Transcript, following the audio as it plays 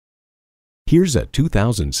Here's a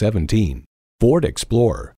 2017 Ford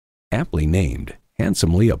Explorer. Aptly named,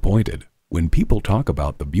 handsomely appointed. When people talk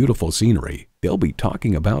about the beautiful scenery, they'll be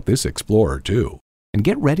talking about this Explorer too. And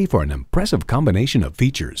get ready for an impressive combination of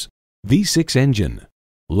features: V6 engine,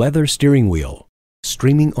 leather steering wheel,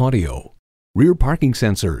 streaming audio, rear parking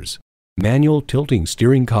sensors, manual tilting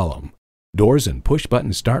steering column, doors and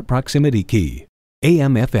push-button start proximity key,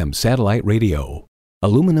 AM/FM satellite radio,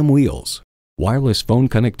 aluminum wheels, wireless phone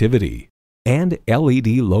connectivity, and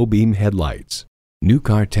LED low-beam headlights. New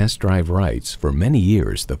car test drive rights. For many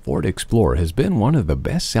years, the Ford Explorer has been one of the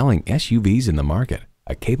best-selling SUVs in the market.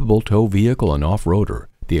 A capable tow vehicle and off-roader,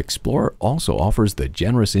 the Explorer also offers the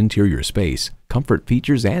generous interior space, comfort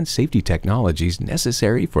features, and safety technologies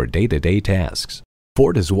necessary for day-to-day tasks.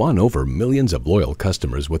 Ford has won over millions of loyal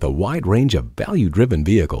customers with a wide range of value-driven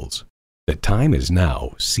vehicles. The time is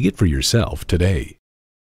now. See it for yourself today.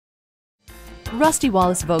 Rusty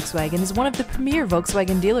Wallis Volkswagen is one of the premier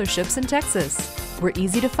Volkswagen dealerships in Texas. We're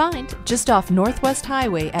easy to find just off Northwest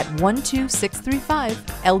Highway at 12635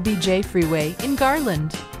 LBJ Freeway in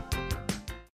Garland.